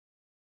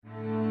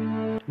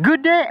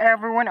Good day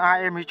everyone, I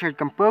am Richard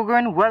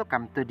Campogon.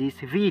 Welcome to this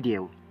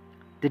video.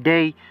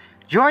 Today,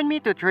 join me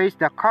to trace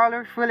the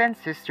colorful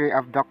ancestry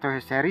of Dr.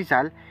 Jose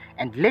Rizal,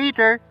 and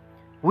later,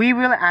 we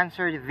will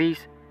answer these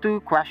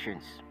two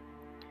questions.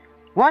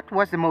 What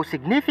was the most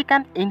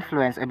significant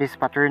influence of his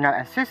paternal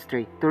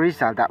ancestry to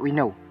Rizal that we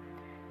know?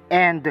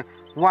 And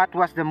what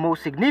was the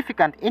most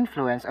significant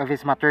influence of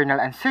his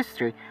maternal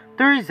ancestry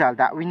to Rizal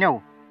that we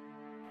know?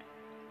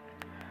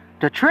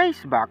 To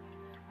trace back,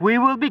 we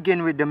will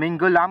begin with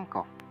Domingo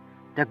Lamco,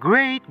 the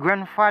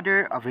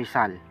great-grandfather of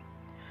Rizal.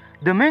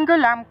 Domingo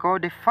Lamco,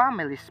 the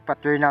family's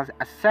paternal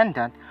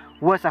ascendant,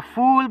 was a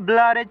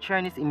full-blooded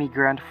Chinese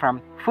immigrant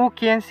from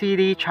Fukien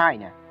City,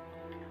 China,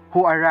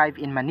 who arrived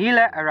in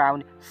Manila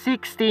around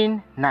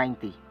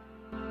 1690.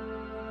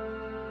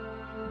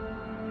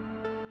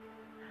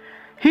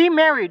 He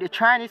married a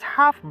Chinese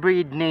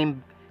half-breed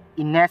named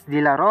Inés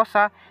de la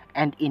Rosa,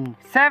 and in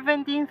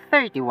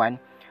 1731,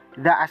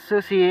 the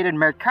Associated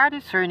Mercado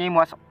surname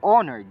was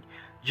honored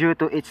due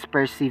to its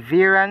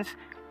perseverance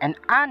and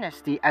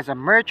honesty as a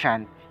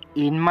merchant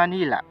in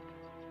Manila.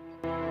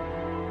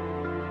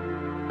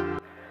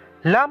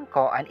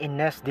 Lamco and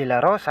Inés de la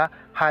Rosa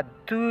had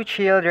two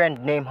children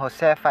named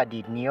Josefa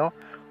Didnio,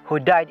 who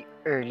died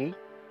early,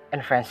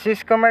 and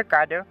Francisco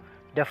Mercado,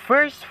 the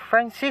first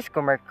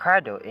Francisco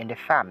Mercado in the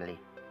family.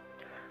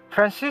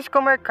 Francisco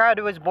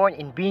Mercado was born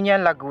in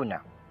Biñan,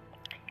 Laguna.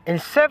 In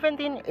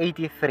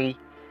 1783,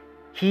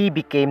 he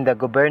became the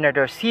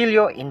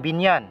gobernadorcillo in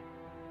Biñan.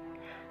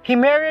 He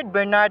married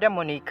Bernarda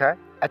Monica,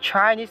 a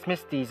Chinese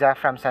mestiza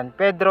from San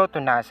Pedro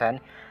Tunasan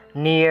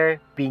near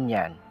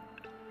Biñan.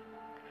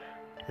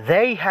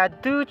 They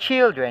had two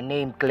children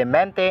named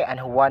Clemente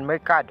and Juan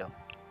Mercado.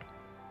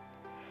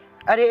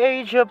 At the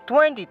age of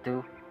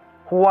 22,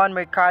 Juan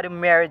Mercado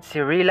married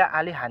Cirila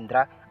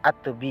Alejandra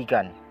at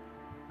Tubigan.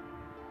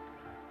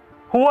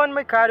 Juan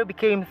Mercado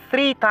became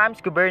 3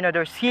 times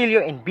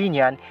gobernadorcillo in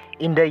Biñan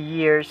in the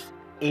years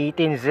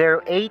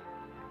 1808,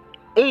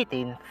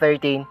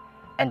 1813,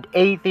 and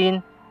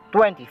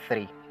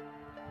 1823.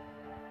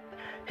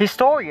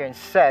 Historians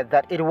said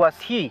that it was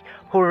he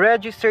who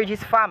registered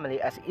his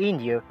family as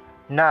Indio,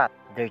 not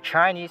their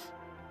Chinese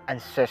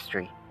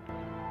ancestry.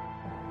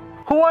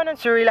 Juan and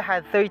Cirila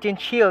had 13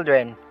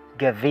 children: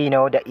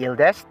 Gavino the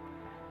eldest,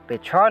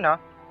 Petrona,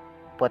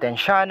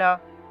 Potenciana,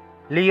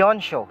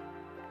 Leoncio,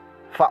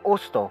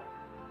 Fausto,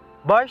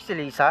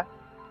 Barcelisa,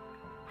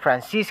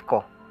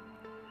 Francisco,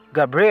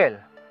 Gabriel,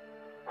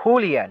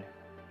 Julian,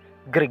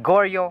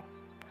 Gregorio,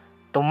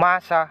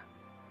 Tomasa,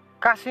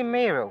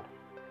 Casimiro,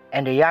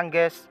 and the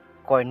youngest,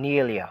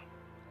 Cornelia.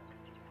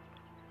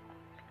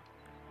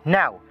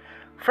 Now,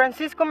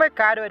 Francisco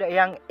Mercado at a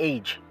young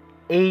age,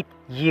 8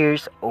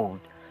 years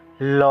old,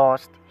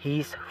 lost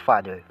his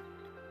father.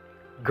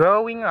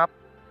 Growing up,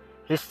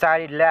 he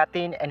studied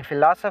Latin and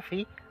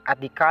philosophy at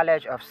the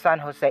College of San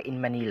Jose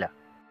in Manila.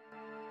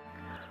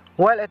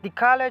 While at the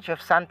College of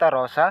Santa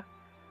Rosa,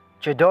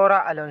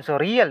 Teodora Alonso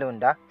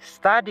Rialunda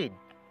studied.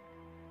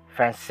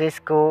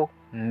 Francisco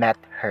met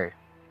her.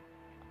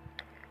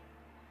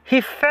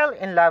 He fell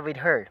in love with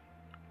her.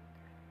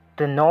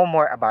 To know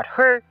more about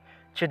her,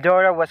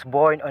 Teodora was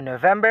born on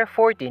November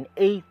 14,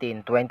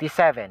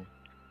 1827.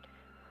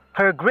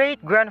 Her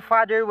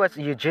great-grandfather was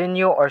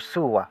Eugenio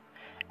Ursua,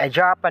 a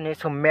Japanese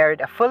who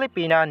married a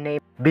Filipina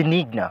named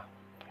Benigna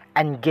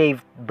and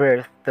gave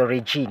birth to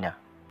Regina.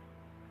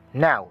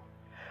 Now,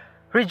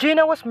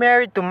 Regina was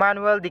married to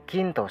Manuel de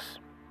Quintos,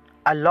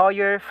 a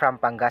lawyer from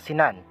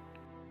Pangasinan.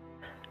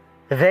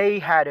 They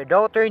had a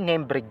daughter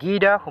named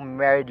Brigida who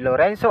married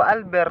Lorenzo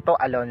Alberto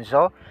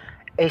Alonso,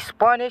 a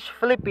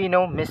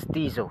Spanish-Filipino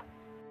mestizo.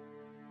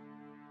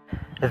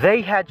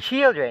 They had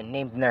children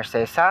named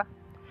Narcesa,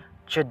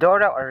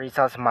 Teodora or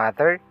Rizal's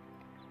mother,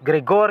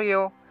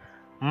 Gregorio,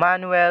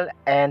 Manuel,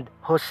 and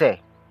Jose.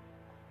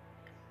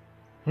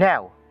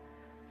 Now,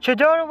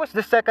 Teodora was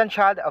the second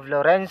child of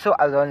Lorenzo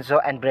Alonso,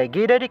 and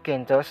Brigida de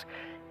Quintos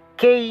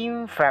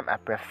came from a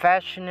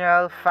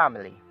professional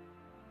family.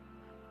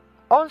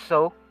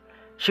 Also,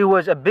 she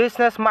was a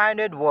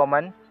business-minded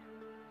woman,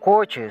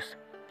 courteous,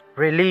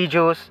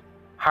 religious,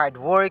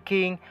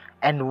 hardworking,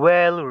 and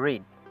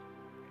well-read.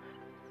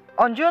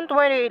 On June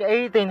 28,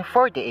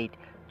 1848,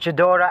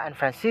 Teodora and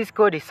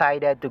Francisco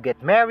decided to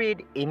get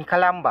married in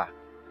Calamba.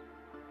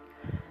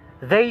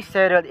 They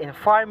settled in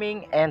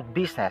farming and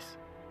business.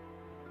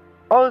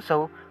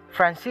 Also,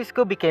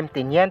 Francisco became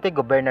Teniente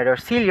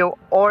Gobernadorcillo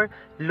or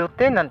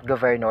Lieutenant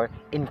Governor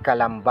in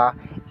Calamba,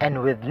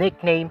 and with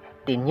nickname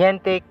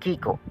Teniente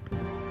Kiko.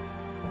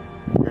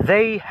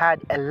 They had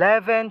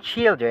 11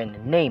 children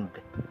named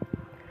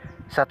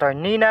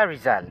Saturnina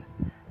Rizal.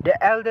 The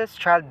eldest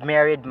child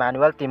married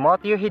Manuel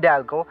Timoteo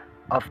Hidalgo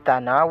of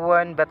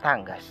Tanawan,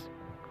 Batangas.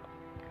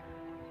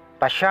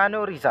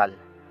 Pasiano Rizal,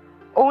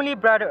 only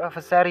brother of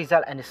Jose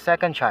Rizal and the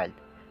second child,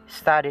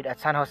 studied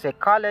at San Jose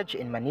College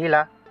in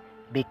Manila,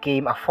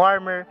 became a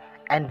farmer,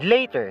 and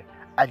later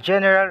a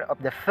general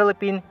of the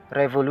Philippine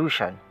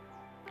Revolution.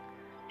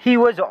 He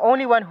was the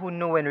only one who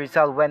knew when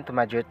Rizal went to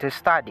Madrid to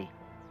study.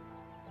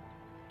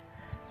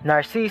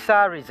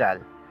 Narcisa Rizal.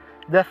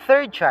 The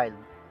third child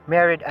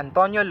married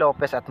Antonio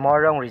Lopez at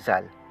Morong,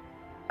 Rizal,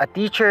 a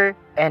teacher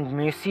and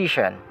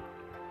musician.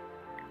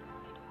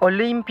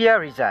 Olympia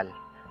Rizal,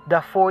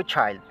 the fourth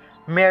child,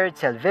 married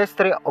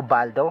Silvestre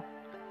Obaldo,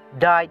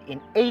 died in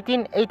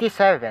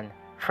 1887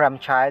 from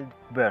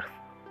childbirth.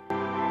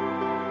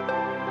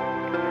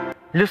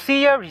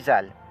 Lucia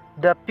Rizal,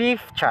 the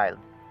fifth child,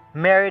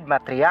 married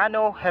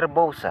Matriano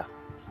Herbosa.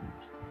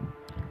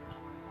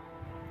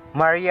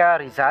 Maria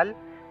Rizal,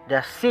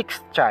 the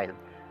sixth child,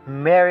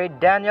 married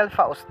Daniel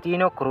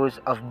Faustino Cruz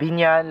of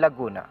Biñan,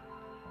 Laguna.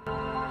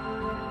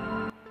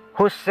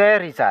 Jose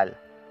Rizal,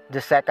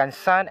 the second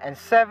son and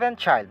seventh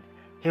child,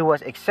 he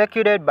was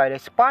executed by the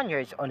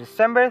Spaniards on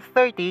December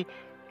 30,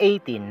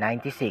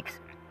 1896.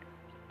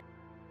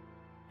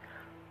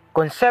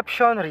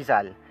 Concepcion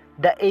Rizal,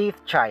 the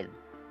eighth child,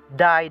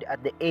 died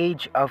at the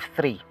age of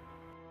 3.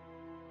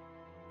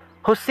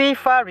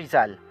 Josefa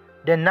Rizal,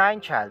 the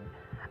ninth child,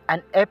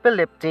 an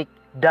epileptic,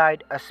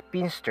 died a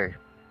spinster.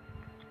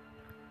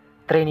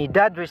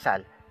 Trinidad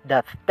Rizal,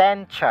 the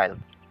 10th child,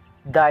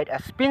 died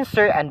a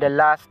spinster and the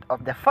last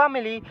of the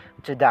family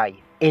to die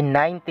in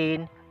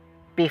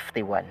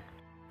 1951.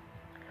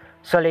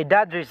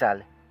 Soledad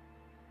Rizal,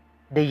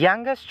 the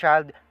youngest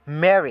child,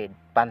 married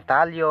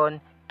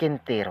Pantaleon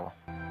Quintero.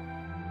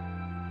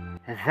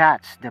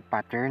 That's the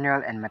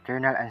paternal and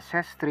maternal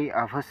ancestry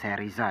of Jose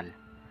Rizal.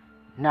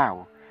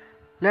 Now,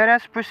 let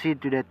us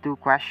proceed to the two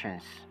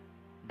questions.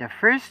 The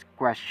first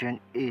question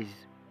is,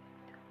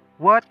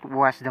 what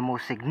was the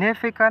most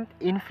significant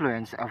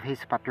influence of his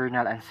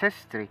paternal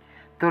ancestry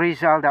to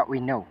Rizal that we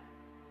know?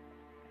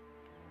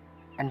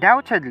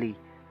 Undoubtedly,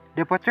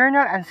 the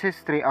paternal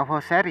ancestry of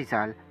Jose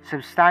Rizal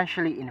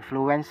substantially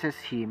influences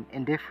him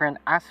in different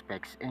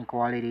aspects and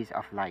qualities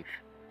of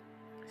life.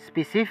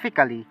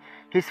 Specifically,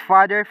 his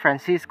father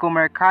Francisco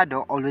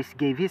Mercado always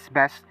gave his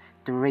best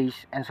to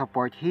raise and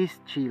support his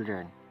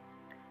children.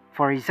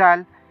 For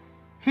Rizal,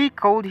 he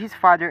called his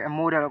father a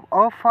model of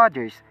all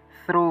fathers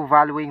through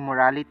valuing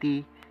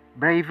morality,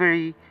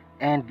 bravery,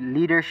 and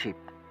leadership.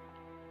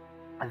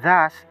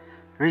 Thus,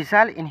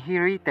 Rizal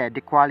inherited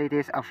the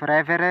qualities of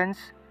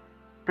reverence,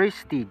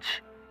 prestige,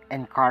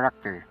 and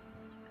character.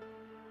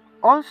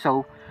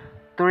 Also,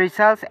 to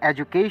Rizal's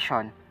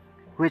education,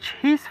 which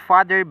his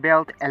father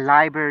built a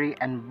library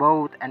and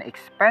bought an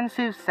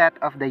expensive set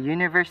of the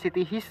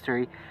university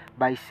history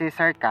by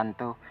Cesar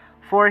Canto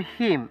for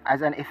him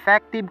as an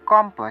effective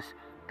compass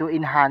to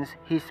enhance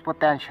his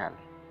potential.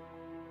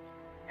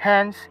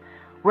 Hence,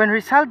 when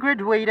Rizal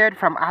graduated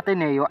from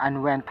Ateneo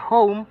and went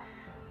home,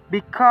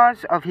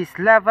 because of his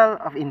level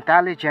of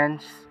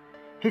intelligence,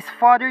 his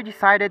father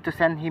decided to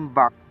send him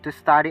back to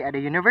study at the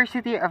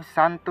University of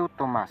Santo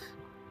Tomas.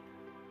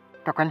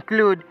 To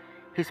conclude,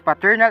 his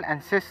paternal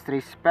ancestry,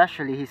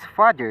 especially his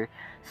father,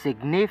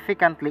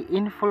 significantly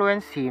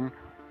influenced him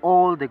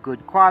all the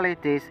good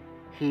qualities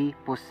he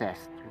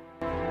possessed.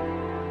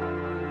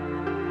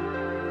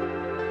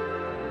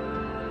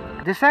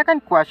 The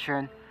second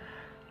question,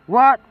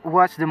 what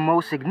was the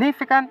most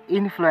significant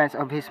influence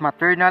of his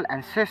maternal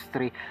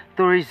ancestry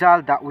to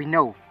Rizal that we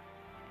know?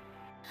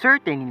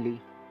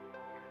 Certainly,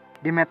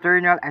 the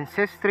maternal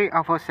ancestry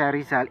of Jose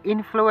Rizal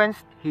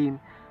influenced him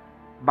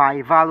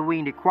by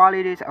valuing the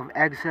qualities of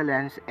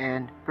excellence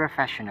and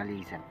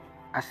professionalism.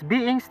 As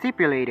being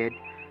stipulated,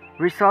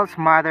 Rizal's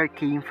mother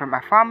came from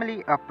a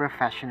family of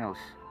professionals.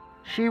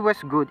 She was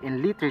good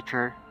in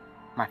literature,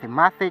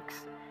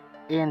 mathematics,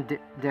 and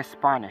the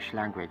Spanish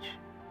language.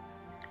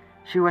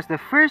 She was the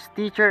first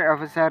teacher of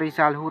Jose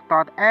Rizal who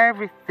taught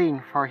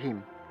everything for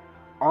him.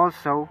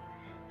 Also,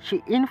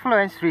 she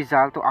influenced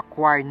Rizal to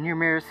acquire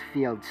numerous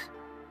fields,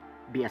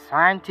 be a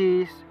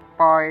scientist,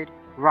 poet,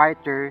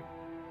 writer,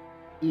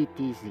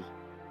 etc.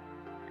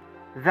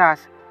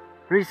 Thus,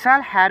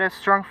 Rizal had a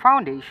strong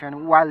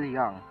foundation while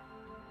young.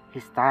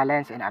 His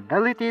talents and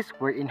abilities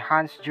were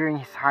enhanced during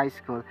his high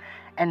school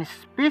and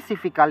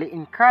specifically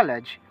in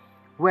college,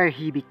 where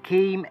he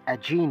became a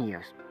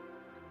genius.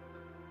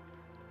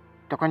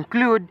 To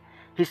conclude,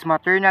 his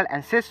maternal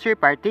ancestry,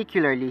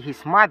 particularly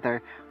his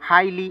mother,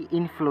 highly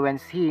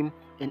influenced him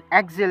in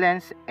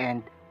excellence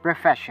and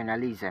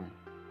professionalism.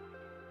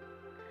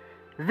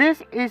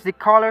 This is the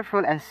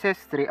colorful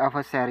ancestry of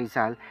Jose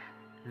Rizal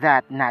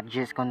that not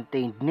just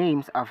contained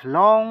names of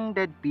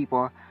long-dead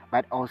people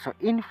but also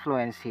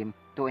influenced him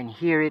to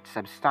inherit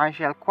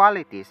substantial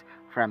qualities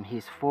from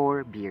his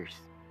forebears.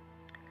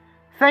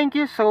 Thank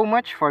you so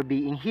much for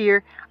being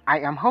here. I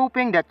am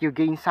hoping that you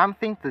gained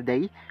something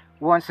today.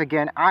 Once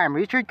again, I am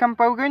Richard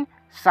Campogan,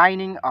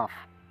 signing off.